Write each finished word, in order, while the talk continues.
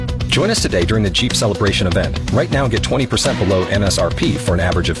Join us today during the Jeep Celebration event. Right now, get 20% below MSRP for an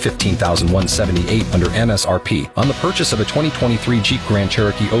average of $15,178 under MSRP on the purchase of a 2023 Jeep Grand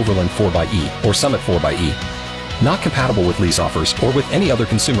Cherokee Overland 4xE or Summit 4xE. Not compatible with lease offers or with any other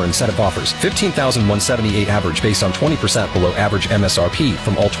consumer incentive offers. $15,178 average based on 20% below average MSRP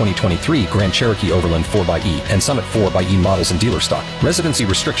from all 2023 Grand Cherokee Overland 4xE and Summit 4xE models in dealer stock. Residency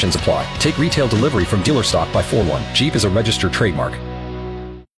restrictions apply. Take retail delivery from dealer stock by 4/1. Jeep is a registered trademark.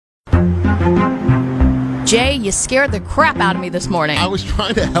 Jay, you scared the crap out of me this morning. I was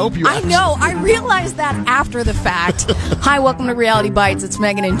trying to help you. I know. I realized that after the fact. Hi, welcome to Reality Bites. It's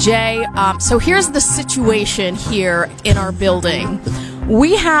Megan and Jay. So here's the situation here in our building.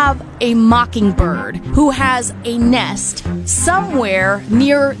 We have a mockingbird who has a nest somewhere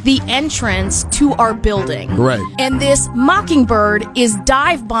near the entrance to our building. Right. And this mockingbird is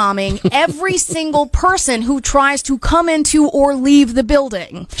dive bombing every single person who tries to come into or leave the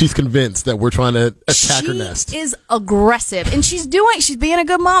building. She's convinced that we're trying to attack her nest. She is aggressive, and she's being a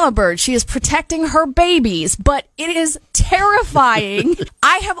good mama bird. She is protecting her babies, but it is terrifying.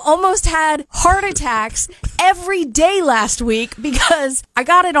 I have almost had heart attacks every day last week because I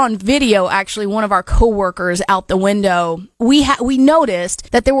got it on video. Actually, one of our coworkers out the window, we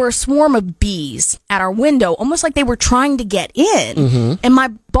noticed that there were a swarm of bees at our window, almost like they were trying to get in. Mm-hmm. And my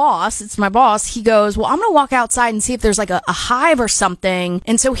boss, he goes, well, I'm going to walk outside and see if there's like a hive or something.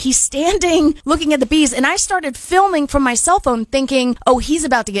 And so he's standing looking at the bees, and I started filming from my cell phone thinking, oh, he's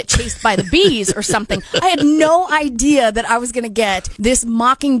about to get chased by the bees or something. I had no idea that I was going to get this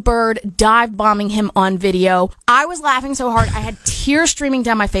mockingbird dive bombing him on video. I was laughing so hard. I had tears streaming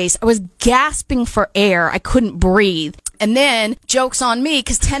down my face. I was gasping for air. I couldn't breathe. And then, joke's on me,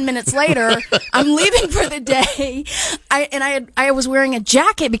 because 10 minutes later, I'm leaving for the day. I was wearing a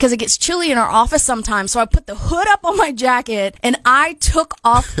jacket because it gets chilly in our office sometimes. So I put the hood up on my jacket, and I took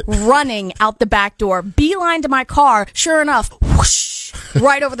off running out the back door, beeline to my car. Sure enough, whoosh,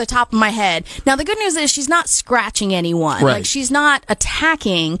 right over the top of my head. Now, the good news is she's not scratching anyone. Right. Like, she's not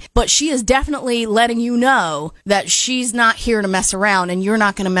attacking, but she is definitely letting you know that she's not here to mess around, and you're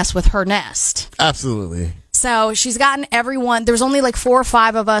not going to mess with her nest. Absolutely. So she's gotten everyone. There's only like 4 or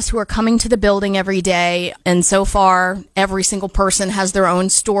 5 of us who are coming to the building every day. And so far, every single person has their own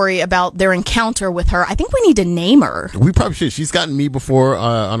story about their encounter with her. I think we need to name her. We probably should. She's gotten me before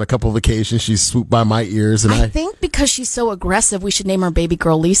on a couple of occasions. She's swooped by my ears. And I think because she's so aggressive, we should name her Baby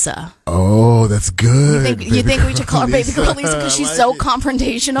Girl Lisa. Oh, that's good. You think we should call her Baby Girl Lisa because she's so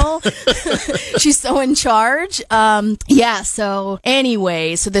confrontational? She's so in charge. Yeah, so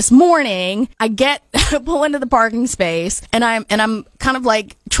anyway, so this morning, I pull into the parking space, and I'm kind of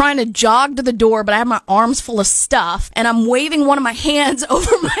like trying to jog to the door, but I have my arms full of stuff, and I'm waving one of my hands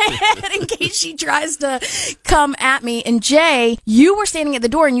over my head in case she tries to come at me. And Jay, you were standing at the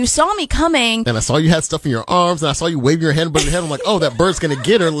door, and you saw me coming. And I saw you had stuff in your arms, and I saw you waving your hand above your head. I'm like, oh, that bird's going to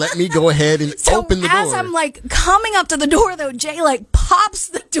get her. Let me go ahead and open the door. As I'm like coming up to the door, though, Jay like pops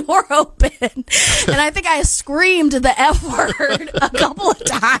the door open. And I think I screamed the F word a couple of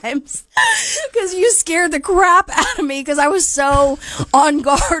times because you scared the crap out of me because I was so on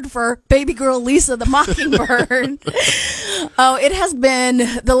guard for Baby Girl Lisa the Mockingbird. Oh, it has been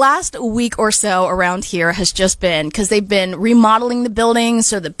the last week or so around here has just been because they've been remodeling the building.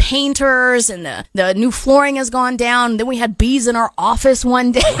 So the painters and the new flooring has gone down. Then we had bees in our office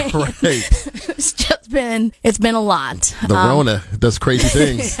one day. Right. It's been a lot. The Rona does crazy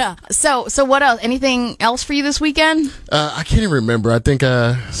things. Yeah. So what else? Anything else for you this weekend? I can't even remember. I think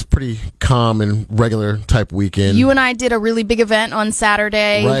it's pretty calm and regular type weekend. You and I did a really big event on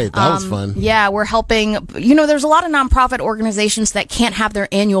Saturday. Right. That was fun. Yeah, we're helping. There's a lot of nonprofit organizations that can't have their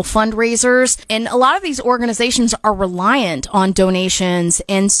annual fundraisers, and a lot of these organizations are reliant on donations.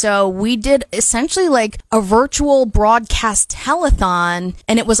 And so we did essentially like a virtual broadcast telethon,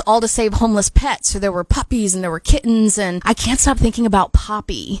 and it was all to save homeless pets. So there were puppies and there were kittens, and I can't stop thinking about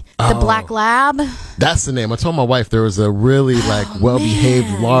Poppy, the black lab. That's the name. I told my wife there was a really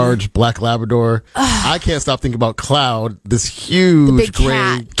well-behaved, large black Labrador. I can't stop thinking about Cloud, this huge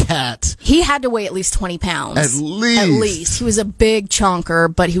gray cat. He had to weigh at least 20 pounds. At least. He was a big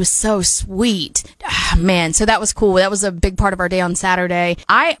chonker, but he was so sweet. Man, so that was cool. That was a big part of our day on Saturday.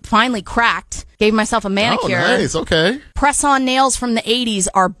 I finally cracked. Gave myself a manicure. Oh, nice. Okay. Press-on nails from the 80s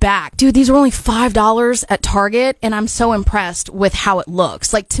are back. Dude, these were only $5 at Target, and I'm so impressed with how it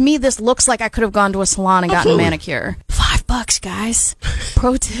looks. Like, to me, this looks like I could have gone to a salon and gotten a manicure. $5. $8, guys.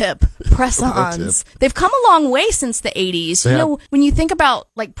 Pro tip. Press-ons. They've come a long way since the 80s. You know, when you think about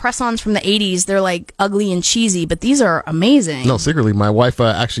like press-ons from the 80s, they're like ugly and cheesy, but these are amazing. No, secretly, my wife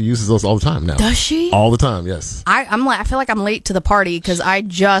actually uses those all the time now. Does she? All the time, yes. I feel like I'm late to the party because I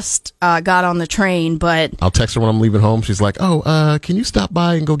just got on the train, but I'll text her when I'm leaving home. She's like, "Oh, can you stop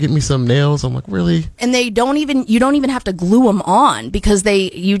by and go get me some nails?" I'm like, "Really?" And you don't even have to glue them on because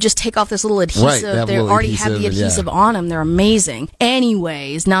you just take off this little adhesive. Right, they already have the adhesive on them. They're amazing.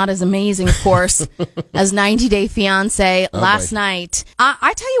 Anyways, not as amazing, of course, as 90 Day Fiance last night.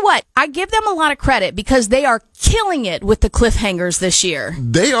 I tell you what, I give them a lot of credit because they are killing it with the cliffhangers this year.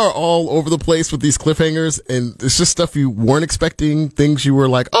 They are all over the place with these cliffhangers, and it's just stuff you weren't expecting, things you were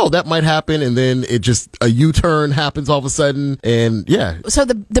like, oh, that might happen, and then it just, a U-turn happens all of a sudden, and yeah. So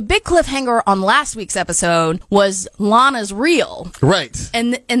the big cliffhanger on last week's episode was Lana's reel. Right.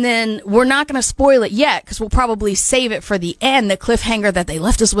 And then we're not going to spoil it yet because we'll probably save it for the end, the cliffhanger that they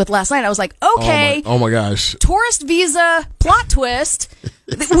left us with last night. I was like, okay. Oh my gosh. Tourist visa, plot twist.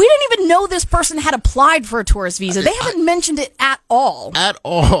 We didn't even know this person had applied for a tourist visa. They haven't mentioned it at all. At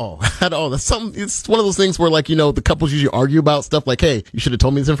all. That's something. It's one of those things where, like, you know, the couples usually argue about stuff like, hey, you should have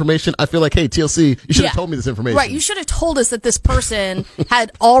told me this information. I feel like, hey, TLC, you should have told me this information. Right. You should have told us that this person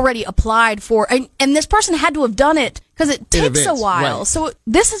had already applied for, and this person had to have done it because it takes a while. Right. So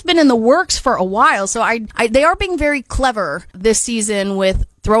this has been in the works for a while. So they are being very clever this season with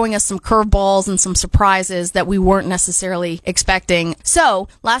throwing us some curveballs and some surprises that we weren't necessarily expecting. So,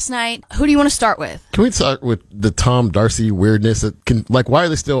 last night, who do you want to start with? Can we start with the Tom Darcey weirdness? Why are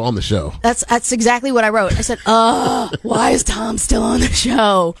they still on the show? That's exactly what I wrote. I said, why is Tom still on the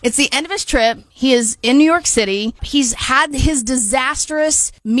show? It's the end of his trip. He is in New York City. He's had his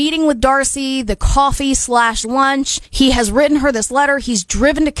disastrous meeting with Darcey, the coffee/lunch. He has written her this letter. He's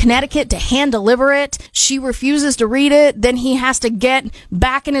driven to Connecticut to hand deliver it. She refuses to read it. Then he has to get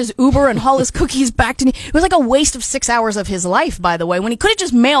back in his Uber and haul his cookies back to It was like a waste of 6 hours of his life, by the way, when he could have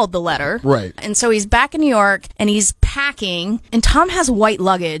just mailed the letter. Right. And so he's back in New York and he's packing, and Tom has white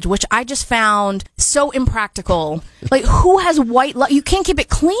luggage, which I just found so impractical. Like, who has white luggage? You can't keep it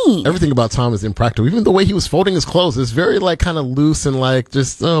clean. Everything about Tom is impractical. Even the way he was folding his clothes is very, like, kind of loose and like,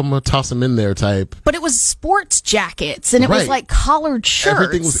 just, I'm going to toss them in there type. But it was sports jackets and it was like collared shirts.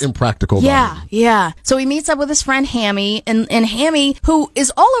 Everything was impractical. Yeah. So he meets up with his friend Hammy, and Hammy, who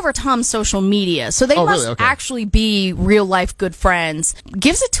is all over Tom's social media, so they must actually be real life good friends,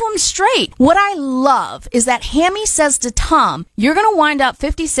 gives it to him straight. What I love is that Hammy says to Tom, you're going to wind up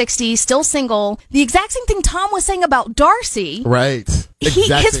 50-60, still single. The exact same thing Tom was saying about Darcey. Right.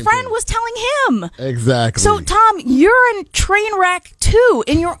 His friend was telling him. Exactly. So, Tom, you're a train wreck, too,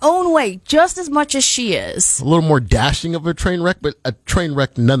 in your own way, just as much as she is. A little more dashing of a train wreck, but a train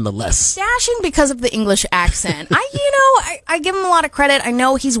wreck nonetheless. Dashing because of the English accent. I give him a lot of credit. I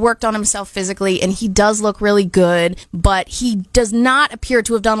know he's worked on himself physically, and he does look really good, but he does not appear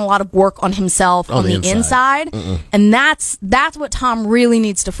to have done a lot of work on himself on the inside. And that's what Tom really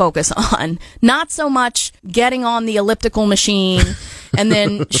needs to focus on. Not so much getting on the elliptical machine and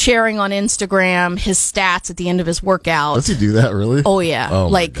then sharing on Instagram his stats at the end of his workout. Does he do that, really? Oh, yeah. Oh,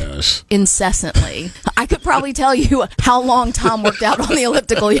 like, my gosh. Incessantly. I could probably tell you how long Tom worked out on the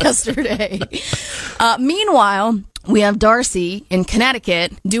elliptical yesterday. Meanwhile, we have Darcey in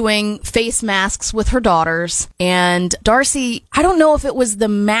Connecticut doing face masks with her daughters. And Darcey, I don't know if it was the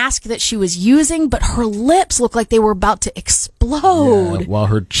mask that she was using, but her lips looked like they were about to explode. Yeah, while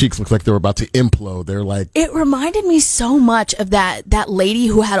her cheeks looked like they were about to implode. They're like... It reminded me so much of that lady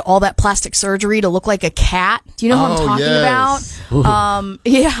who had all that plastic surgery to look like a cat. Do you know who I'm talking about?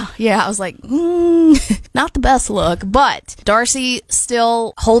 Yeah. I was like, not the best look. But Darcey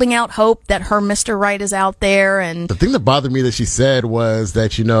still holding out hope that her Mr. Right is out there. And the thing that bothered me that she said was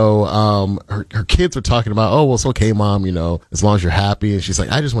that, her kids were talking about, oh, well, it's okay, Mom, as long as you're happy. And she's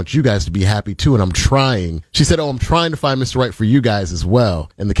like, I just want you guys to be happy too. And I'm trying. She said, oh, I'm trying to find Mr. Right for you guys as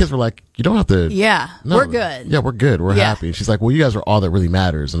well. And the kids were like, you don't have to. Yeah, no, we're good. Yeah, we're good. We're happy. And she's like, well, you guys are all that really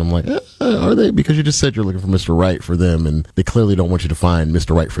matters. And I'm like, are they? Because you just said you're looking for Mr. Right for them. And they clearly don't want you to find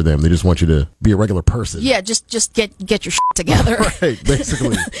Mr. Right for them. They just want you to be a regular person. Yeah, just get your shit together. Right,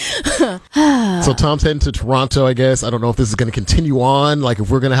 basically. So Tom's heading to Toronto, I guess. I don't know if this is going to continue on. Like,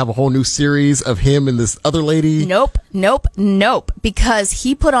 if we're going to have a whole new series of him and this other lady. Nope. Because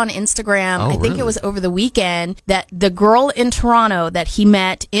he put on Instagram, I think it was over the weekend, that the girl in Toronto that he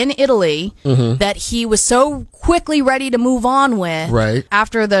met in Italy quickly that he was so quickly ready to move on with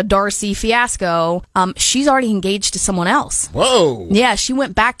after the Darcey fiasco. She's already engaged to someone else. Whoa. Yeah, she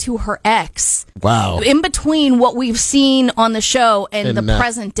went back to her ex. Wow. In between what we've seen on the show and the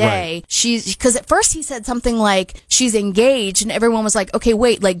present day, because at first he said something like she's engaged, and everyone was like, okay,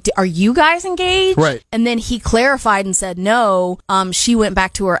 wait, like, are you guys engaged? Right. And then he clarified and said, no, she went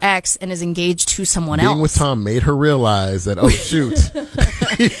back to her ex and is engaged to someone else. Being with Tom made her realize that, oh, shoot.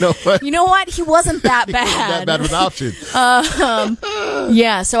 You know what? He wasn't that bad. That bad of an option.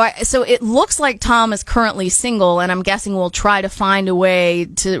 Yeah, so it looks like Tom is currently single, and I'm guessing we'll try to find a way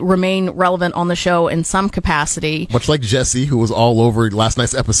to remain relevant on the show in some capacity. Much like Jesse, who was all over last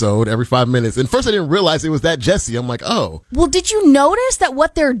night's episode every 5 minutes. And first I didn't realize it was that Jesse. I'm like, oh. Well, did you notice that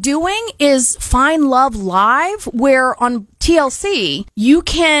what they're doing is Find Love Live, where on TLC, you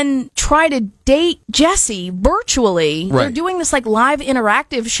can try to date Jesse virtually. Right. They're doing this like live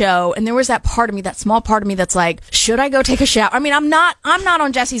interactive show, and there was that part of me, that small part of me that's like, should I go take a shower? I mean, I'm not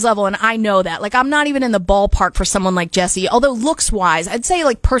on Jesse's level, and I know that. Like, I'm not even in the ballpark for someone like Jesse, although looks wise, I'd say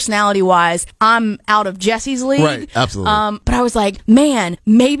like personality wise, I'm out of Jesse's league. Right, absolutely. But I was like, man,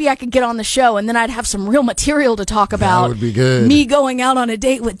 maybe I could get on the show, and then I'd have some real material to talk about. That would be good. Me going out on a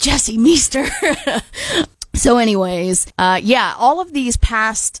date with Jesse Meester. So anyways, all of these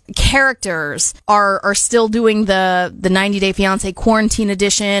past characters are still doing the 90 Day Fiance Quarantine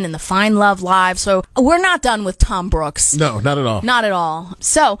Edition and the Find Love Live. So we're not done with Tom Brooks. No, not at all. Not at all.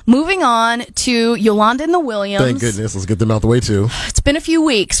 So moving on to Yolanda and the Williams. Thank goodness. Let's get them out the way too. It's been a few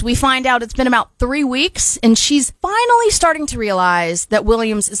weeks. We find out it's been about 3 weeks, and she's finally starting to realize that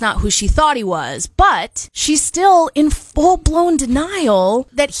Williams is not who she thought he was, but she's still in full-blown denial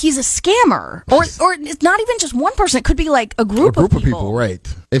that he's a scammer. Or it's not even just one person. It could be like a group of people. Right.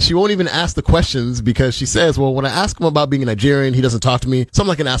 And she won't even ask the questions because she says, well, when I ask him about being a Nigerian, he doesn't talk to me, so I'm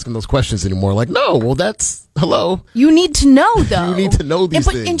not going to ask him those questions anymore. Like, no, well, that's, hello. You need to know, though. You need to know these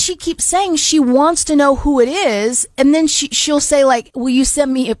things. And she keeps saying she wants to know who it is, and then she'll say, like, will you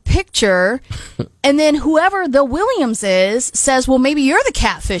send me a picture? And then whoever the Williams is says, well, maybe you're the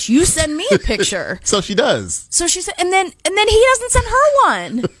catfish. You send me a picture. So she does. So she said, and then he doesn't send her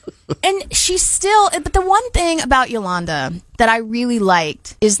one. And she's still, but the one thing about Yolanda that I really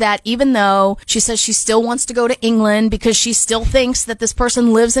liked is that even though she says she still wants to go to England because she still thinks that this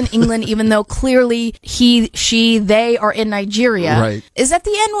person lives in England, even though clearly they are in Nigeria, right, is at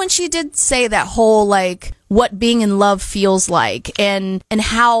the end when she did say that whole, like, what being in love feels like and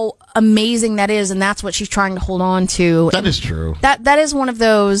how amazing that is, and that's what she's trying to hold on to. That is true. That is one of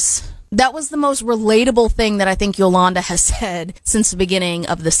those. That was the most relatable thing that I think Yolanda has said since the beginning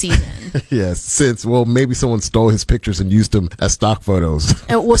of the season. Yes, maybe someone stole his pictures and used them as stock photos.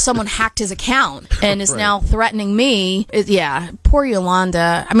 Someone hacked his account and is now threatening me. Poor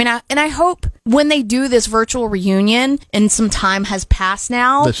Yolanda. I mean, I hope when they do this virtual reunion and some time has passed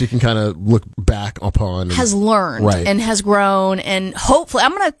now, that she can kind of look back upon. Has learned and has grown, and hopefully,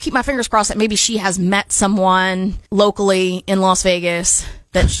 I'm going to keep my fingers crossed that maybe she has met someone locally in Las Vegas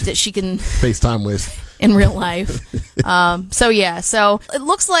that she can FaceTime with in real life. So it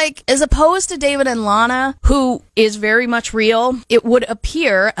looks like, as opposed to David and Lana, who is very much real, it would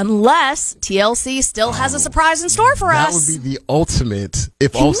appear, unless TLC still has a surprise in store for us. That would be the ultimate.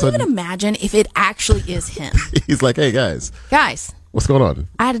 If Can all of a you sudden even imagine if it actually is him? He's like, hey guys, what's going on?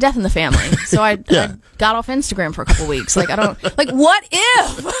 I had a death in the family, so I got off Instagram for a couple weeks. Like, what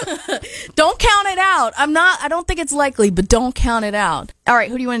if? Don't count it out. I don't think it's likely, but don't count it out. All right,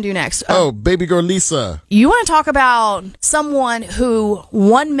 who do you want to do next? Baby girl Lisa. You want to talk about someone who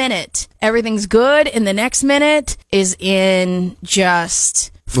 1 minute everything's good, and the next minute is in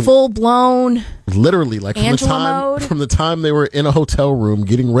just full blown, literally, like from the time they were in a hotel room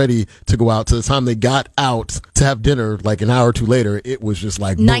getting ready to go out to the time they got out to have dinner, like an hour or two later, it was just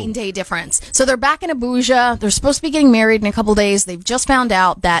like night and day difference. So they're back in Abuja. They're supposed to be getting married in a couple days. They've just found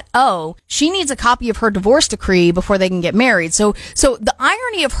out that she needs a copy of her divorce decree before they can get married. So the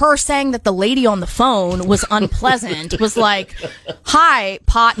irony of her saying that the lady on the phone was unpleasant was like, hi,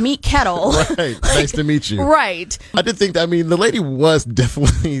 pot, meet kettle. Right. Nice to meet you. Right. I did think, the lady was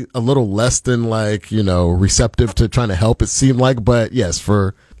definitely a little less than receptive to trying to help, it seemed like, but yes,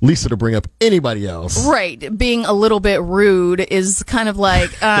 for Lisa to bring up anybody else. Right. Being a little bit rude is kind of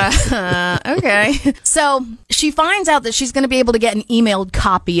like, okay. So she finds out that she's going to be able to get an emailed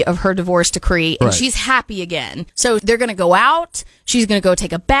copy of her divorce decree, and she's happy again. So they're going to go out. She's going to go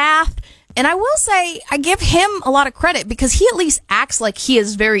take a bath. And I will say, I give him a lot of credit because he at least acts like he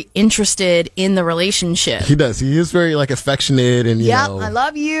is very interested in the relationship. He does. He is very affectionate and, I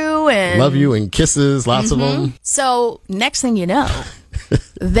love you and kisses, lots of them. So next thing you know,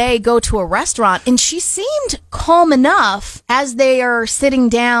 they go to a restaurant, and she seemed calm enough as they are sitting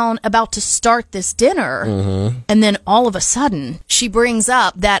down about to start this dinner. And then all of a sudden, she brings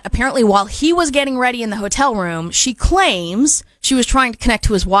up that apparently while he was getting ready in the hotel room, she claims she was trying to connect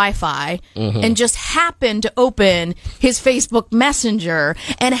to his Wi-Fi and just happened to open his Facebook Messenger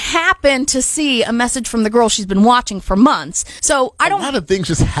and happened to see a message from the girl she's been watching for months. So a lot of things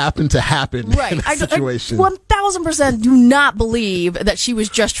just happen to happen in that situation. I 1000% do not believe that she was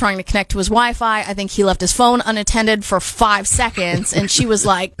just trying to connect to his Wi-Fi. I think he left his phone unattended for 5 seconds, and she was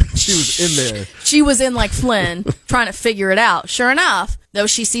like... She was in there. She was in like Flynn, trying to figure it out. Sure enough, though,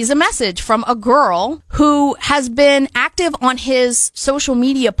 she sees a message from a girl who has been active on his social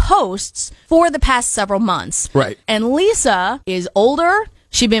media posts for the past several months. Right. And Lisa is older.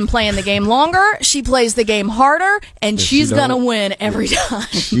 She's been playing the game longer. She plays the game harder, and she's going to win every time.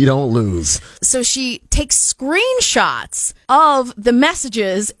 She don't lose. So she takes screenshots of the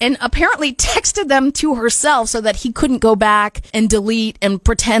messages and apparently texted them to herself so that he couldn't go back and delete and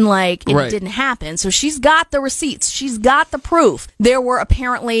pretend like it didn't happen. So she's got the receipts. She's got the proof. There were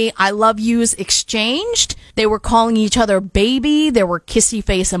apparently I love yous exchanged. They were calling each other baby. There were kissy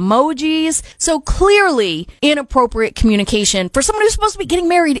face emojis. So clearly inappropriate communication for someone who's supposed to be getting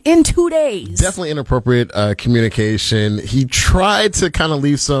married in 2 days. Definitely inappropriate communication. He tried to kind of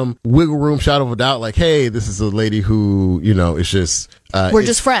leave some wiggle room, shadow of a doubt, like, hey, this is a lady who, it's just... we're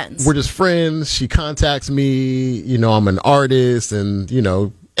just friends. We're just friends. She contacts me, I'm an artist, and,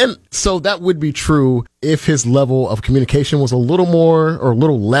 and so that would be true if his level of communication was a little more or a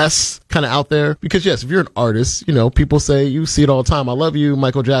little less kind of out there. Because yes, if you're an artist, people say, you see it all the time. I love you,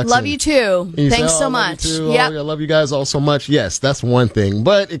 Michael Jackson. Love you too. Thanks so much. Yep. I love you guys all so much. Yes, that's one thing.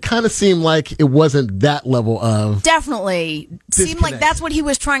 But it kind of seemed like it wasn't that level of... Definitely. Seemed like that's what he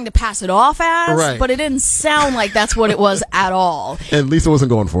was trying to pass it off as. Right. But it didn't sound like that's what it was at all. And Lisa wasn't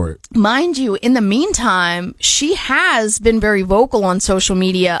going for it. Mind you, in the meantime, she has been very vocal on social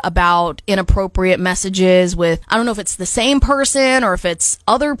media about inappropriate messages with, I don't know if it's the same person or if it's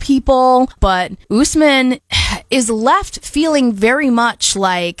other people, but Usman is left feeling very much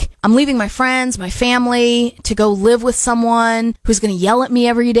like, I'm leaving my friends, my family to go live with someone who's going to yell at me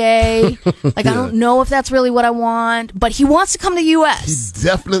every day. Like, I don't know if that's really what I want, but he wants to come to the U.S. He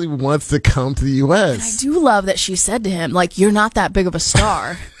definitely wants to come to the U.S. And I do love that she said to him, like, you're not that big of a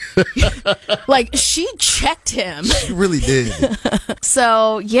star. Like, she checked him. She really did.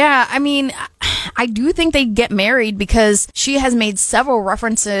 So, yeah, I mean, I do think they get married because she has made several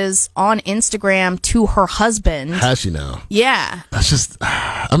references on Instagram to her husband. Has she now? Yeah. That's just,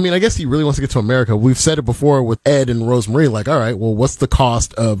 I mean, I guess he really wants to get to America. We've said it before with Ed and Rosemary, like, all right, well, what's the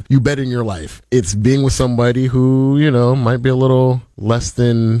cost of you bettering your life? It's being with somebody who, might be a little less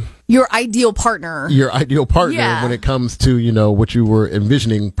than... Your ideal partner. Yeah. When it comes to, what you were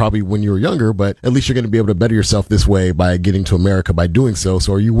envisioning probably when you were younger, but at least you're going to be able to better yourself this way by getting to America by doing so.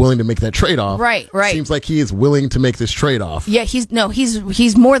 So are you willing to make that trade-off? Right. Seems like he is willing to make this trade-off. Yeah,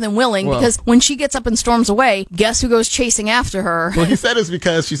 he's more than willing because when she gets up and storms away, guess who goes chasing after her? Well, he said it's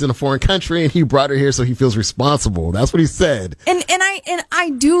because she's in a foreign country and he brought her here so he feels responsible. That's what he said. And I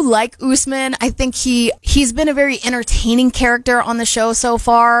do like Usman. I think he's been a very entertaining character on the show so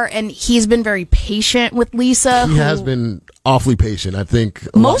far, and he's been very patient with Lisa. He has been awfully patient, I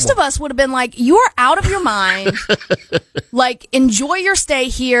think. Most of us would have been like, you are out of your mind. Like, enjoy your stay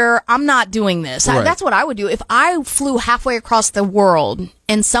here. I'm not doing this. Right. That's what I would do. If I flew halfway across the world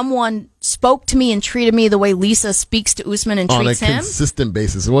and someone spoke to me and treated me the way Lisa speaks to Usman and treats him. On a consistent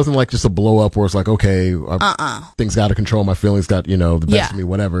basis. It wasn't like just a blow up where it's like, okay, things got to control, my feelings got, the best of me,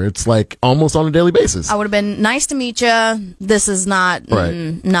 whatever. It's like almost on a daily basis. I would have been nice to meet you. This is not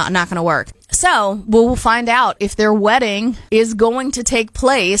going to work. So we'll find out if their wedding is going to take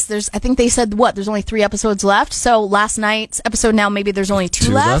place. I think they said there's only 3 episodes left. So last night's episode, now maybe there's only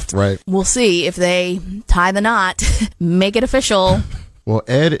 2 left. Right. We'll see if they tie the knot, make it official. Well,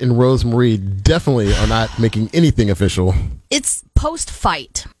 Ed and Rosemary definitely are not making anything official. It's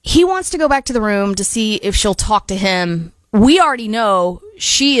post-fight. He wants to go back to the room to see if she'll talk to him. We already know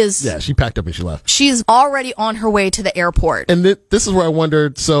she is... Yeah, she packed up and she left. She's already on her way to the airport. And this is where I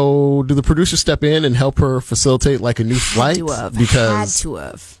wondered, so do the producers step in and help her facilitate like a new flight? Had to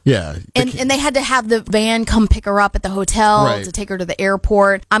have. Yeah. And they had to have the van come pick her up at the hotel to take her to the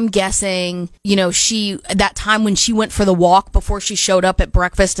airport. I'm guessing, that time when she went for the walk before she showed up at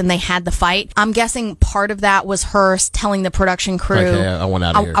breakfast and they had the fight, I'm guessing part of that was her telling the production crew, okay, I want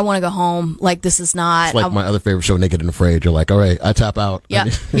out of here. I want to go home. Like, this is not... It's like my other favorite show, Naked and Afraid. You're like, all right, I tap out.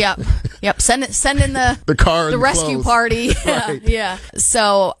 Yep. Send in the car, and the rescue clothes. party. Right. Yeah.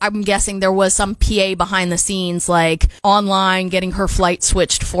 So I'm guessing there was some PA behind the scenes, like online, getting her flight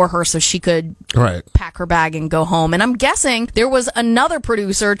switched for her so she could pack her bag and go home. And I'm guessing there was another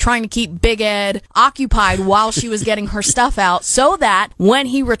producer trying to keep Big Ed occupied while she was getting her stuff out, so that when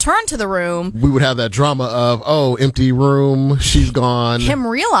he returned to the room, we would have that drama of, oh, empty room, she's gone. Him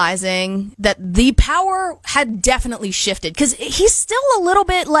realizing that the power had definitely shifted, because he's still a little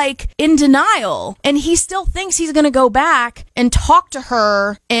bit like in denial, and he still thinks he's going to go back and talk to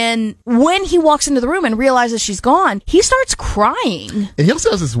her. And when he walks into the room and realizes she's gone, he starts crying. And he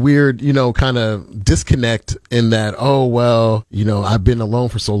also has this weird, kind of disconnect in that, oh, well, I've been alone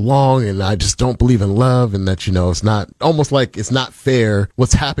for so long and I just don't believe in love, and that, it's not, almost like it's not fair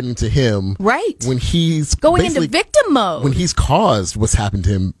what's happening to him. Right. When he's going into victim mode. When he's caused what's happened to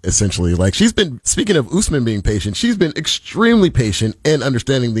him, essentially. Like, she's been, speaking of Usman being patient, she's been extremely patient and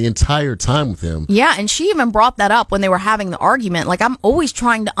understanding the entire time with him. Yeah, and she even brought that up when they were having the argument. Like, I'm always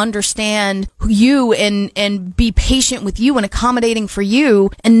trying to understand you and be patient with you and accommodating for you,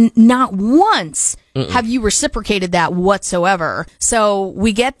 and not once have you reciprocated that whatsoever. So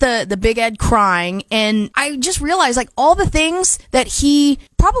we get the Big Ed crying, and I just realized, like, all the things that he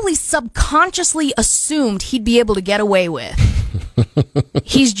probably subconsciously assumed he'd be able to get away with,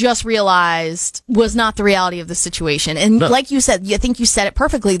 he's just realized was not the reality of the situation. And like you said, I think you said it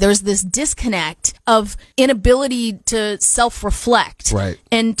perfectly, there's this disconnect of inability to self-reflect, right,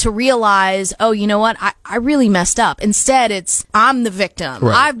 and to realize, oh, you know what, I really messed up. Instead, it's, I'm the victim.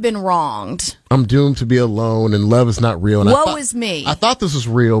 Right. I've been wronged. I'm doomed to be alone, and love is not real. And woe is me. I thought this was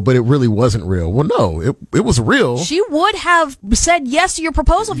real, but it really wasn't real. Well, no, it was real. She would have said yes to your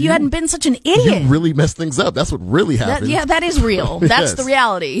proposal if you hadn't been such an idiot. You really messed things up. That's what really happened. That is real. That's the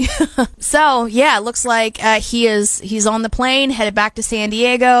reality. So, yeah, it looks like he's on the plane, headed back to San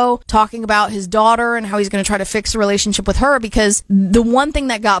Diego, talking about his daughter and how he's going to try to fix the relationship with her, because the one thing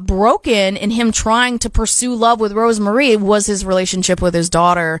that got broken in him trying to pursue love with Rosemarie was his relationship with his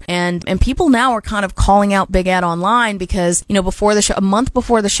daughter. And people now are kind of calling out Big Ed online, because, before the show, a month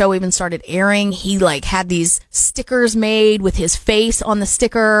before the show even started airing, he had these stickers made with his face on the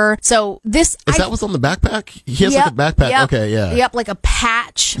sticker. So this is that what's on the backpack? He has like a backpack. Yep, okay, yeah. Yep, like a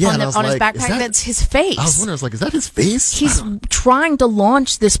patch on his backpack that's his face. I was wondering, is that his face? He's trying to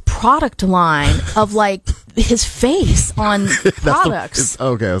launch this product line of his face on products.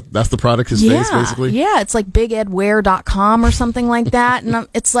 That's the product, his face, basically? Yeah, it's like bigedwear.com or something like that. And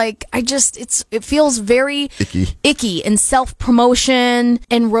it's like, it feels very icky and self-promotion.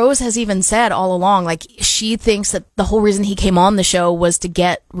 And Rose has even said all along, like, she thinks that the whole reason he came on the show was to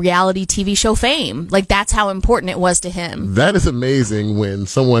get reality TV show fame. Like, that's how important it was to him. That is amazing when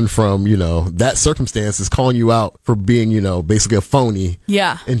someone from, that circumstance is calling you out for being, basically a phony.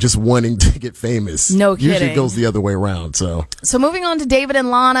 Yeah. And just wanting to get famous. No kidding. Usually it goes the other way around, so moving on to David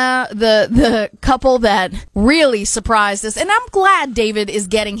and Lana, the couple that really surprised us. And I'm glad David is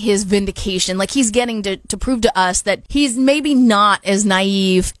getting his vindication. Like, he's getting to prove to us that he's maybe not as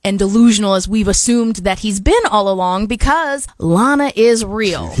naive and delusional as we've assumed that he's been all along, because Lana is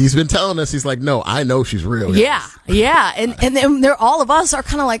real. He's been telling us, he's like, no, I know she's real. Yeah. And then all of us are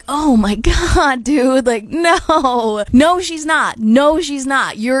kind of like, oh my God, dude. Like, no, she's not. No, she's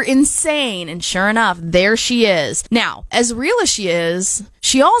not. You're insane. And sure enough, there she is. Now, as real as she is,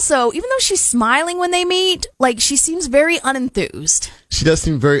 she also, even though she's smiling when they meet, she seems very unenthused. She does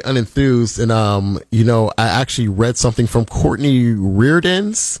seem very unenthused. And, I actually read something from Courtney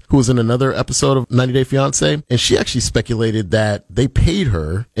Reardon's, who was in another episode of 90 Day Fiance. And she actually speculated that they paid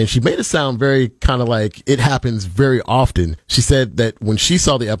her, and she made it sound very kind of like it happens very often. She said that when she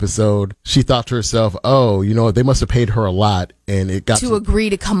saw the episode, she thought to herself, oh, they must have paid her a lot. And it got to agree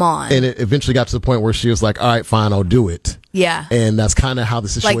to come on. And it eventually got to the point where she was like, all right, fine, I'll do it. Yeah. And that's kind of how the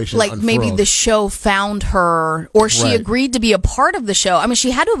situation unfurled. Maybe the show found her, or she agreed to be a part of the show. I mean,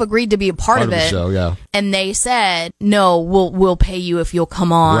 she had to have agreed to be a part of it. The show, yeah. And they said, no, we'll pay you if you'll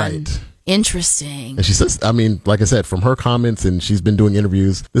come on. Right. Interesting. And she says, I mean, like I said, from her comments, and she's been doing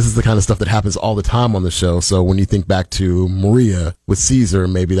interviews, this is the kind of stuff that happens all the time on the show. So when you think back to Maria with Caesar,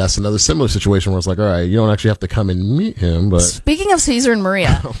 maybe that's another similar situation where it's like, all right, you don't actually have to come and meet him. But speaking of Caesar and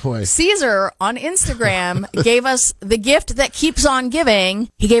Maria, oh boy. Caesar on Instagram gave us the gift that keeps on giving.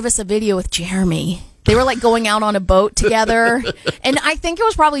 He gave us a video with Jeremy. They were like going out on a boat together. And I think it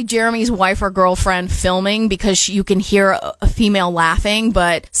was probably Jeremy's wife or girlfriend filming because you can hear a female laughing.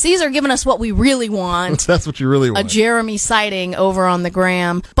 But Caesar giving us what we really want. That's what you really want. A Jeremy sighting over on the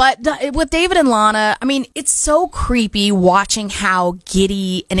gram. But with David and Lana, I mean, it's so creepy watching how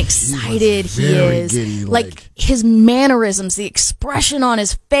giddy and excited he is. Giddy, like his mannerisms, the expression on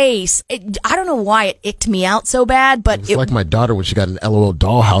his face. I don't know why it icked me out so bad, but it's like my daughter when she got an LOL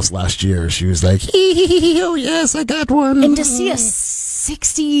dollhouse last year. She was like, oh yes, I got one. And to see a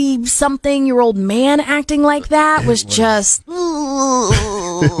 60-something-year-old man acting like that was just...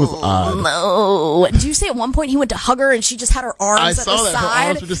 It was odd. No. Did you say at one point he went to hug her and she just had her arms at the side? Her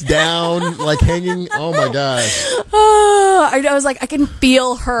arms were just down, like hanging. Oh my gosh. I was like, I can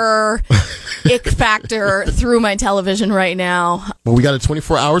feel her ick factor through my television right now. Well, we got a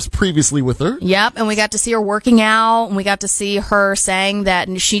 24 hours previously with her. Yep, and we got to see her working out, and we got to see her saying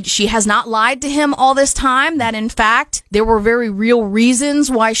that she has not lied to him all this time, that in fact, there were very real reasons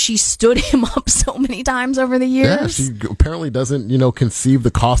why she stood him up so many times over the years. Yeah, she apparently doesn't, conceive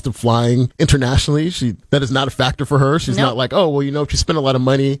the cost of flying internationally. That is not a factor for her. She's not like, oh, well, if you spend a lot of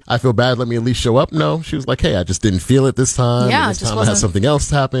money, I feel bad, let me at least show up. No, she was like, hey, I just didn't feel it this time. Yeah, this time I had something else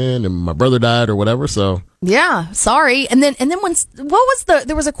happen, and my brother died or whatever, so... Yeah, sorry. And then there was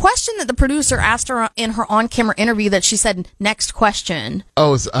a question that the producer asked her in her on-camera interview that she said, next question.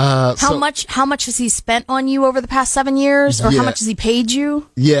 Oh, how much has he spent on you over the past 7 years? Or how much has he paid you?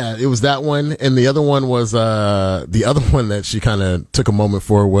 Yeah, it was that one. And the other one was, the other one that she kind of took a moment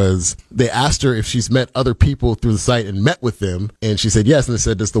for was they asked her if she's met other people through the site and met with them. And she said yes. And they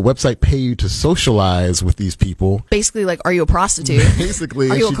said, does the website pay you to socialize with these people? Basically, like, are you a prostitute? Basically.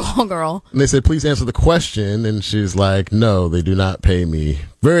 Are you a call girl? And they said, please answer the question. And she's like, no, they do not pay me.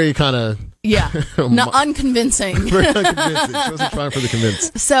 Very kind of... Yeah, unconvincing. Very unconvincing. She wasn't trying for the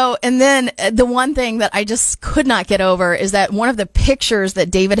convince. So, and then the one thing that I just could not get over is that one of the pictures that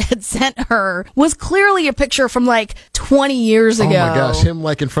David had sent her was clearly a picture from like 20 years ago. Oh my gosh, him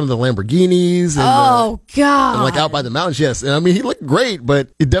like in front of the Lamborghinis. And, God. And like out by the mountains, yes. And I mean, he looked great, but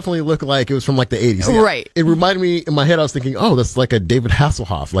it definitely looked like it was from like the 80s. Yeah. Right. It reminded me, in my head, I was thinking, oh, that's like a David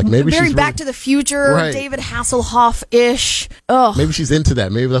Hasselhoff. Like maybe very she's Back to the Future, right. David Hasselhoff-ish. Ugh. Maybe she's into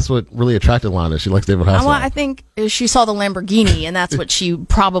that. Maybe that's what really attracted Lana. She likes David Hasselhoff. I think she saw the Lamborghini, and that's what she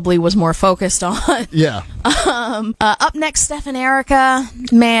probably was more focused on. Yeah. Up next, Steph and Erika.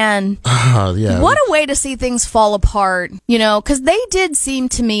 Man. Yeah. What a way to see things fall apart, because they did seem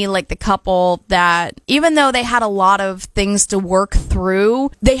to me like the couple that, even though they had a lot of things to work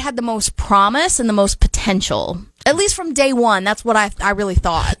through, they had the most promise and the most potential. At least from day one, that's what I really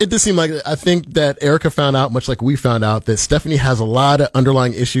thought. It did seem like, I think that Erika found out, much like we found out, that Stephanie has a lot of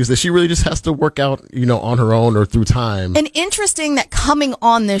underlying issues that she really just has to work out, on her own or through time. And interesting that coming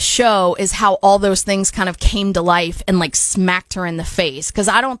on this show is how all those things kind of came to life and like smacked her in the face. Because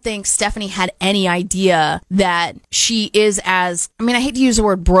I don't think Stephanie had any idea that she is I hate to use the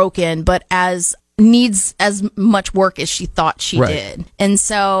word broken, but needs as much work as she thought she did. And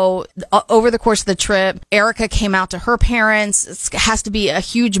so over the course of the trip, Erika came out to her parents. It has to be a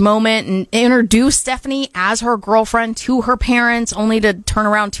huge moment, and introduce Stephanie as her girlfriend to her parents, only to turn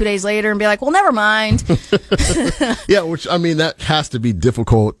around 2 days later and be like, well, never mind. Yeah, which, I mean, that has to be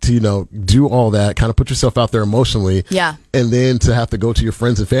difficult to, do all that, kind of put yourself out there emotionally. Yeah. And then to have to go to your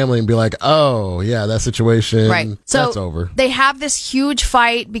friends and family and be like, oh, yeah, that situation, that's over. They have this huge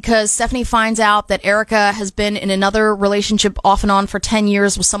fight because Stephanie finds out that Erika has been in another relationship off and on for 10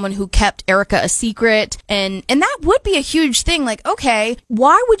 years with someone who kept Erika a secret. And that would be a huge thing. Like, okay,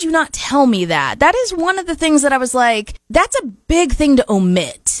 why would you not tell me that? That is one of the things that I was like, that's a big thing to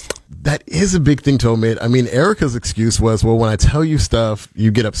omit. That is a big thing to omit. I mean, Erika's excuse was, well, when I tell you stuff,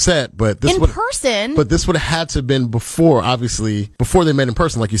 you get upset, but this would have had to have been before they met in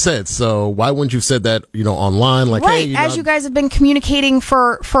person, like you said. So why wouldn't you have said that, online? Like, right. Hey, as you guys have been communicating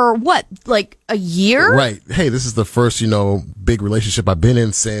for what, like a year? Right. Hey, this is the first, big relationship I've been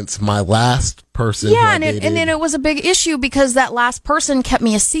in since my last person. Yeah, and then it was a big issue because that last person kept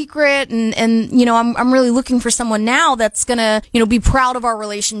me a secret, and I'm really looking for someone now that's gonna be proud of our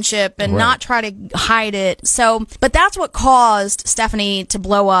relationship and not try to hide it. So, but that's what caused Stephanie to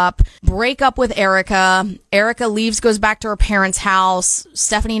blow up, break up with Erika. Erika leaves, goes back to her parents' house.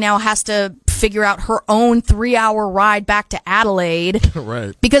 Stephanie now has to figure out her own 3-hour ride back to Adelaide.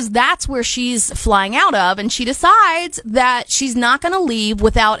 Right. Because that's where she's flying out of, and she decides that she's not going to leave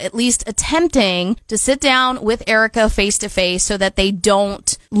without at least attempting to sit down with Erika face to face so that they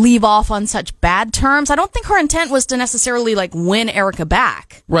don't leave off on such bad terms. I don't think her intent was to necessarily like win Erika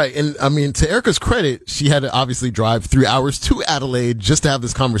back. Right. And I mean, to Erika's credit, she had to obviously drive 3 hours to Adelaide just to have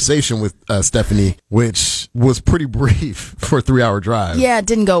this conversation with Stephanie, which was pretty brief for a 3-hour drive. Yeah, it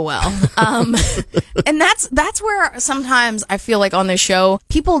didn't go well. And that's where sometimes I feel like on this show,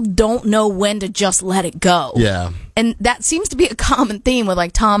 people don't know when to just let it go. Yeah. And that seems to be a common theme with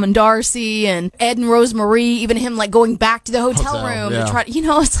like Tom and Darcey and Ed and Rosemarie, even him like going back to the hotel room yeah. to try,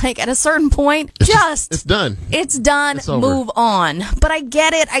 it's like at a certain point, it's done. It's done. It's over. Move on. But I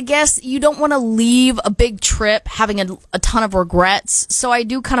get it. I guess you don't want to leave a big trip having a ton of regrets. So I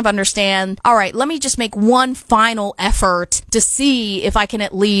do kind of understand, all right, let me just make one final effort to see if I can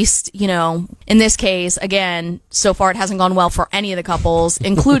at least, in this case, again, so far it hasn't gone well for any of the couples,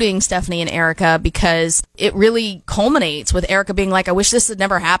 including Stephanie and Erika, because it really culminates with Erika being like, I wish this had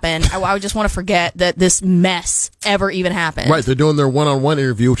never happened. I just want to forget that this mess ever even happened. Right. They're doing their one-on-one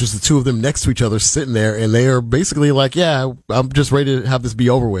interview, which is the two of them next to each other sitting there, and they are basically like, yeah, I'm just ready to have this be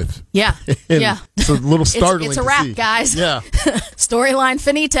over with. Yeah. Yeah. It's a little startling. It's a wrap, guys. Yeah. Storyline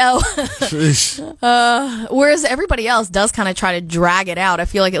finito. Whereas everybody else does kind of try to drag it out. I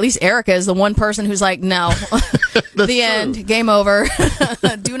feel like at least Erika is the one person who's like, no, the end, game over.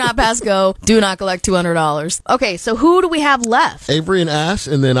 Do not pass go. Do not collect $200. Okay, so who do we have left? Avery and Ash,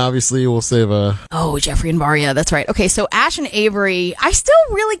 and then obviously we'll save Geoffrey and Varya. That's right. Okay, so Ash and Avery, I still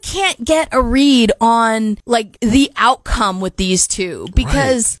really can't get a read on like the outcome with these two,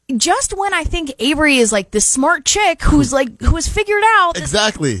 because just when I think Avery is like this smart chick who has figured out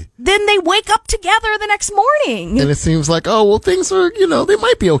exactly, then they wake up together the next morning, and it seems like, oh well, things are, they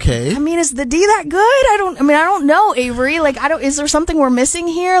might be okay. I mean, is the D that good? I don't know, Avery. Like, is there something we're missing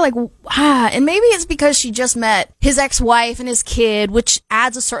here? Like, and maybe it's because she just met his ex-wife and his kid, which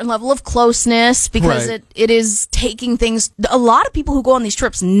adds a certain level of closeness, because it is taking things. A lot of people who go on these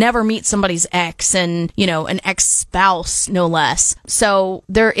trips never meet somebody's ex, and an ex-spouse no less. So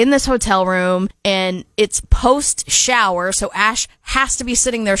they're in this hotel room and it's post shower, so Ash has to be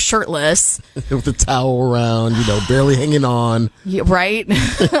sitting there shirtless with the towel around, barely hanging on. Yeah, right.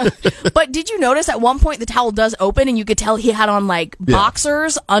 But did you notice at one point the towel does open and you could tell he had on like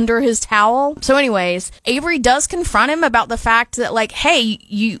boxers under his towel? So anyways, Avery does confront him about the fact that like, hey,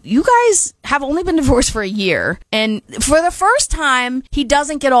 you guys have only been divorced for a year. And for the first time, he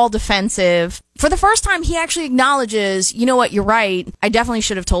doesn't get all defensive. For the first time, he actually acknowledges, you know what, you're right. I definitely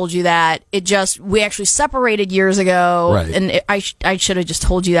should have told you that. We actually separated years ago. Right. And I should have just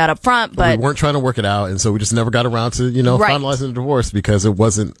told you that up front. But we weren't trying to work it out. And so we just never got around to, finalizing the divorce, because it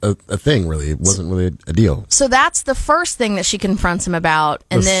wasn't a thing, really. It wasn't really a deal. So that's the first thing that she confronts him about.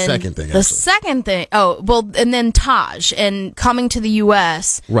 And then the second thing, and then Taj and coming to the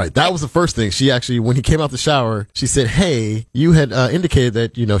U.S. Right. That was the first thing. She actually, when he came out the shower, she said, hey, you had indicated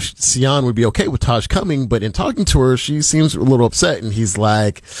that, Sion would be okay with Taj coming, but in talking to her, she seems a little upset. And he's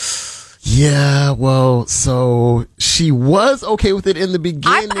like, yeah, well, so she was okay with it in the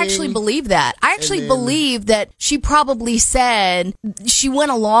beginning. I actually believe that. I actually believe that she probably said she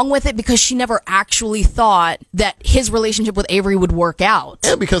went along with it because she never actually thought that his relationship with Avery would work out.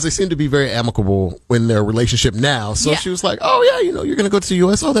 And because they seem to be very amicable in their relationship now. So she was like, oh yeah, you're going to go to the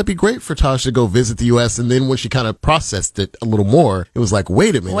U.S. Oh, that'd be great for Taj to go visit the U.S. And then when she kind of processed it a little more, it was like,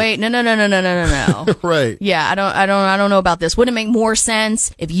 wait a minute. Wait, no. Right. Yeah, I don't know about this. Wouldn't it make more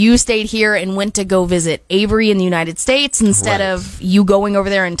sense if you stayed here and went to go visit Avery in the United States instead of you going over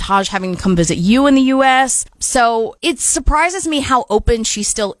there and Taj having to come visit you in the U.S.? So it surprises me how open she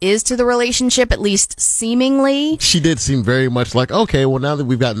still is to the relationship, at least seemingly. She did seem very much like, okay, well, now that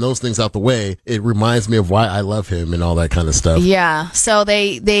we've gotten those things out the way, it reminds me of why I love him and all that kind of stuff. Yeah. So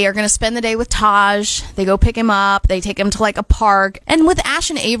they are going to spend the day with Taj. They go pick him up. They take him to like a park. And with Ash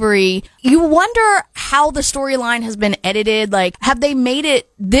and Avery, you wonder how the storyline has been edited. Like, have they made it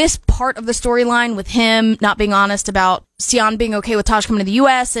this part of the storyline with him not being honest about Sion being okay with Taj coming to the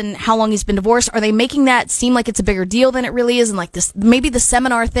U.S. and how long he's been divorced? Are they making that seem like it's a bigger deal than it really is? And like this, maybe the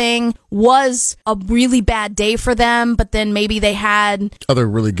seminar thing was a really bad day for them, but then maybe they had other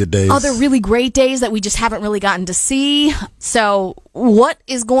really good days, other really great days that we just haven't really gotten to see. So what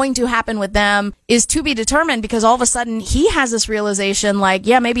is going to happen with them is to be determined, because all of a sudden he has this realization like,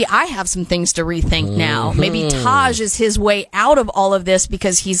 yeah, maybe I have some things to rethink now. Maybe Taj is his way out of all of this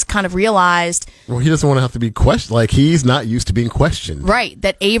because he's kind of realized. Well, he doesn't want to have to be questioned. Like, he's not used to being questioned. Right.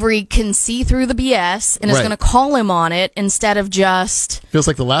 That Avery can see through the BS and is Right. going to call him on it instead of just... Feels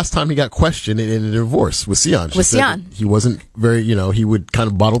like the last time he got questioned, it ended in a divorce with Sion. She said Sion. He wasn't very, he would kind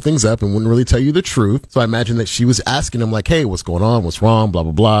of bottle things up and wouldn't really tell you the truth. So I imagine that she was asking him like, hey, what's going on? What's wrong? Blah,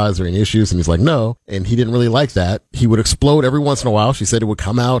 blah, blah. Is there any issues? And he's like, no. And he didn't really like that. He would explode every once in a while. She said it would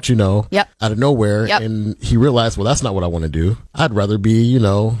come out, Yep. out of nowhere. Yep. And he realized, well, that's not what I want to do. I'd rather be,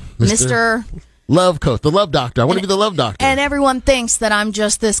 Mr. Love coach, the love doctor. I want to be the love doctor. And everyone thinks that I'm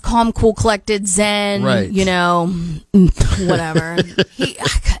just this calm, cool, collected Zen, Right. Whatever.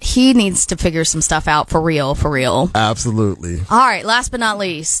 He needs to figure some stuff out for real. Absolutely. All right, last but not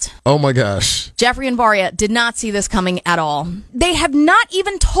least, Oh my gosh. Geoffrey and Varya did not see this coming at all. They have not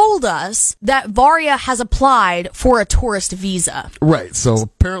even told us that Varya has applied for a tourist visa. Right. So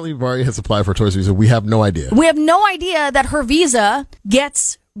apparently Varya has applied for a tourist visa. We have no idea. We have no idea that her visa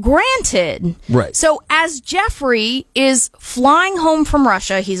gets granted. Right. So as Geoffrey is flying home from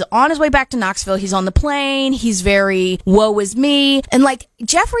Russia, he's on his way back to Knoxville, he's on the plane, he's very woe is me, and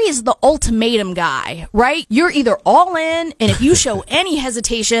Geoffrey is the ultimatum guy, right? You're either all in, and if you show any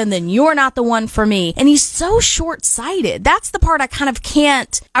hesitation, then you're not the one for me. And he's so short-sighted. That's the part I kind of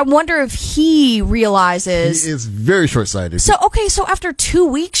can't, I wonder if he realizes. He is very short-sighted. So after 2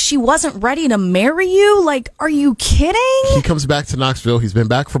 weeks, she wasn't ready to marry you? Are you kidding? He comes back to Knoxville. He's been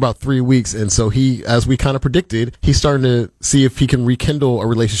back for about 3 weeks. And so he, as we kind of predicted, he's starting to see if he can rekindle a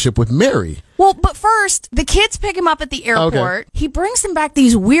relationship with Mary. Well, but first, the kids pick him up at the airport. Okay. He brings them back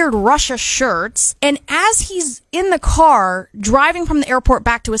these weird Russia shirts. And as he's in the car driving from the airport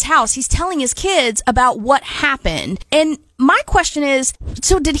back to his house, he's telling his kids about what happened. And my question is,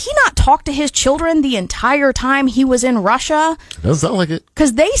 so did he not talk to his children the entire time he was in Russia? Doesn't sound like it.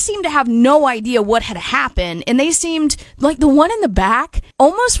 Because they seemed to have no idea what had happened. And they seemed like the one in the back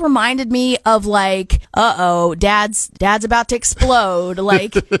almost reminded me of uh-oh, dad's about to explode.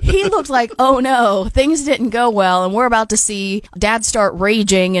 He looked like, oh no, things didn't go well. And we're about to see dad start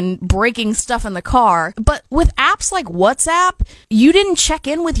raging and breaking stuff in the car. But with apps like WhatsApp, you didn't check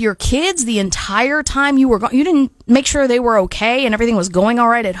in with your kids the entire time you were gone. You didn't make sure they were okay and everything was going all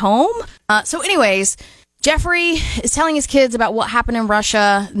right at home. So anyways, Geoffrey is telling his kids about what happened in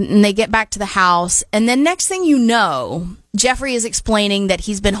Russia, and they get back to the house. And then next thing you know, Geoffrey is explaining that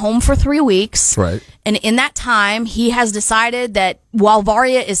he's been home for 3 weeks. Right. And in that time, he has decided that while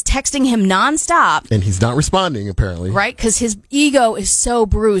Varya is texting him nonstop. And he's not responding, apparently. Right? Because his ego is so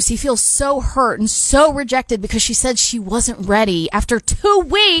bruised. He feels so hurt and so rejected because she said she wasn't ready after 2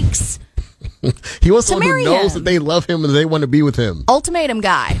 weeks. He wants someone who marry knows him. that they love him and they want to be with him. Ultimatum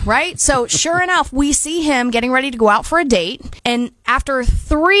guy, right? So sure enough, we see him getting ready to go out for a date. And after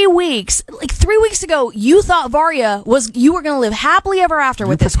 3 weeks, 3 weeks ago, you thought Varya you were going to live happily ever after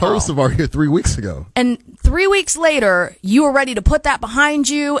with this girl. You proposed to Varya 3 weeks ago. And 3 weeks later, you were ready to put that behind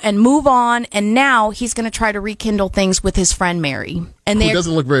you and move on. And now he's going to try to rekindle things with his friend Mary. And Who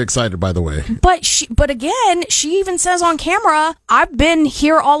doesn't look very excited, by the way. But again, she even says on camera, I've been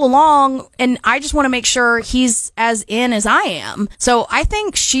here all along, and I just want to make sure he's as in as I am. So I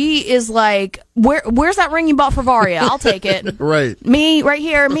think she is like, where's that ring you bought for Varya? I'll take it. Right. Me, right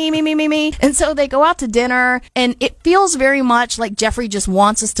here. Me. And so they go out to dinner, and it feels very much like Geoffrey just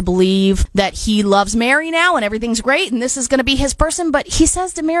wants us to believe that he loves Mary now, and everything's great, and this is going to be his person. But he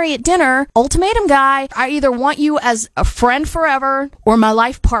says to Mary at dinner, ultimatum guy, I either want you as a friend forever or my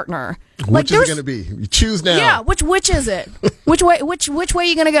life partner. Which is it going to be? You choose now. Yeah, which is it? Which way are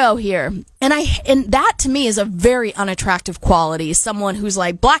you going to go here? And that to me is a very unattractive quality. Someone who's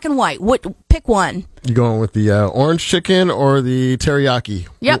like black and white. Pick one. You going with the orange chicken or the teriyaki?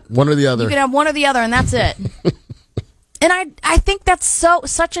 Yep. One or the other. You can have one or the other, and that's it. And I think that's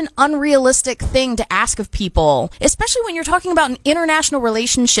such an unrealistic thing to ask of people, especially when you're talking about an international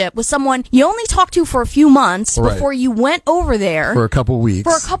relationship with someone you only talked to for a few months before you went over there. For a couple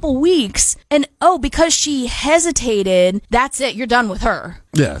weeks. And because she hesitated, that's it. You're done with her.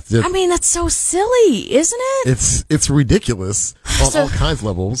 Yeah. I mean, that's so silly, isn't it? It's ridiculous on all kinds of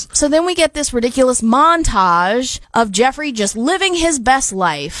levels. So then we get this ridiculous montage of Geoffrey just living his best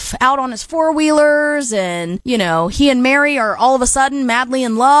life out on his four-wheelers, and, he and Mary are all of a sudden madly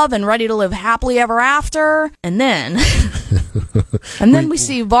in love and ready to live happily ever after. And then And then we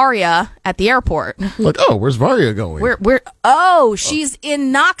see Varya at the airport. Like, oh, where's Varya going? She's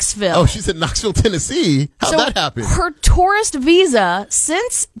in Knoxville. Oh, she's in Knoxville, Tennessee. How'd that happen? Her tourist visa,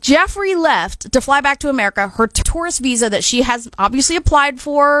 since Geoffrey left to fly back to America, her tourist visa that she has obviously applied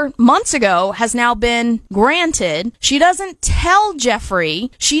for months ago has now been granted. She doesn't tell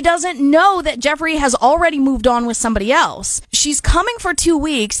Geoffrey. She doesn't know that Geoffrey has already moved on with somebody else. She's coming for 2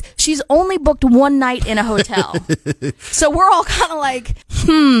 weeks. She's only booked one night in a hotel. So we're all kind of like,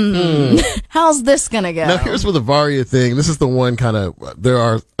 how's this going to go? Now, here's where the Varya thing, this is the one there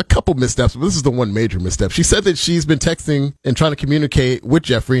are a couple missteps, but this is the one major misstep. She said that she's been texting and trying to communicate with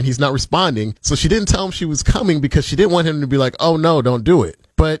Geoffrey and he's not responding. So she didn't tell him she was coming because she didn't want him to be like, oh no, don't do it.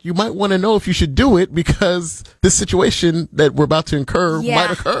 But you might want to know if you should do it because this situation that we're about to incur might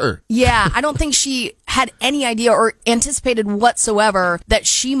occur. Yeah, I don't think she had any idea or anticipated whatsoever that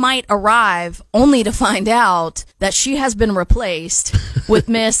she might arrive only to find out that she has been replaced with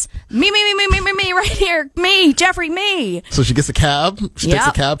Miss me right here, me, Geoffrey, me. So she gets a cab. She takes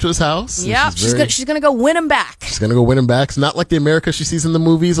a cab to his house. Yep, she's gonna go win him back. She's gonna go win him back. It's not like the America she sees in the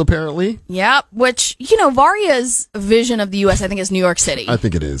movies, apparently. Yep, which, Varya's vision of the U.S., I think, is New York City. I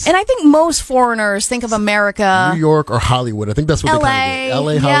think it is. And I think most foreigners think of America, New York or Hollywood. I think that's what LA, they kind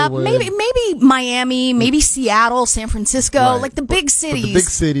of get. LA, Hollywood. Maybe Miami, maybe Seattle, San Francisco, like the big cities. The big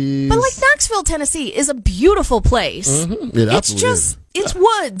cities. But like Knoxville, Tennessee is a beautiful place. Mm-hmm. It absolutely is. It's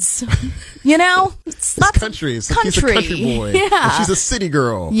woods, It's country. It's like he's a country boy. Yeah. And she's a city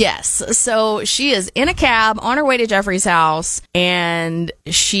girl. Yes. So she is in a cab on her way to Geoffrey's house, and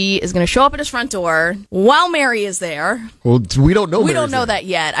she is going to show up at his front door while Mary is there. Well, we don't know. We don't know that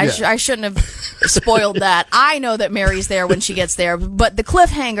yet. I shouldn't have spoiled that. I know that Mary's there when she gets there, but the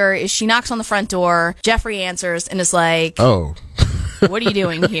cliffhanger is she knocks on the front door. Geoffrey answers and is like, "Oh, what are you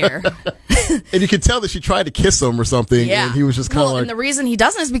doing here?" And you can tell that she tried to kiss him or something, and he was just kind of like... and the reason he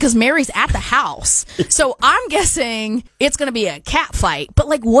doesn't is because Mary's at the house. So I'm guessing it's going to be a cat fight. But,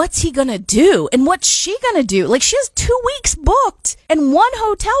 what's he going to do? And what's she going to do? She has 2 weeks booked and one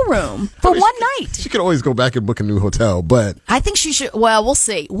hotel room for one night. She could always go back and book a new hotel, but... I think she should... Well, we'll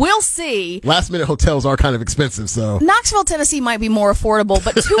see. We'll see. Last-minute hotels are kind of expensive, so... Knoxville, Tennessee might be more affordable,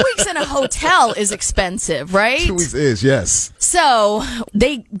 but 2 weeks in a hotel is expensive, right? 2 weeks is, yes. So,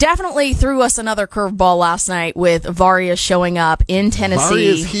 they definitely threw us another curveball last night with Varya showing up in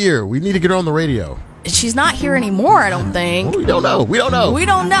Tennessee. Varya's here. We need to get her on the radio. She's not here anymore, I don't think. Well, we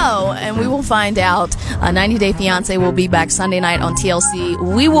don't know, and we will find out. 90 Day Fiance will be back Sunday night on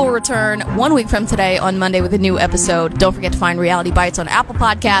TLC. We will return 1 week from today on Monday with a new episode. Don't forget to find Reality Bites on Apple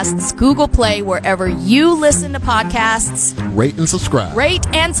Podcasts, Google Play, wherever you listen to podcasts. Rate and subscribe. Rate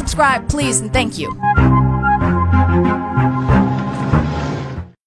and subscribe, please, and thank you.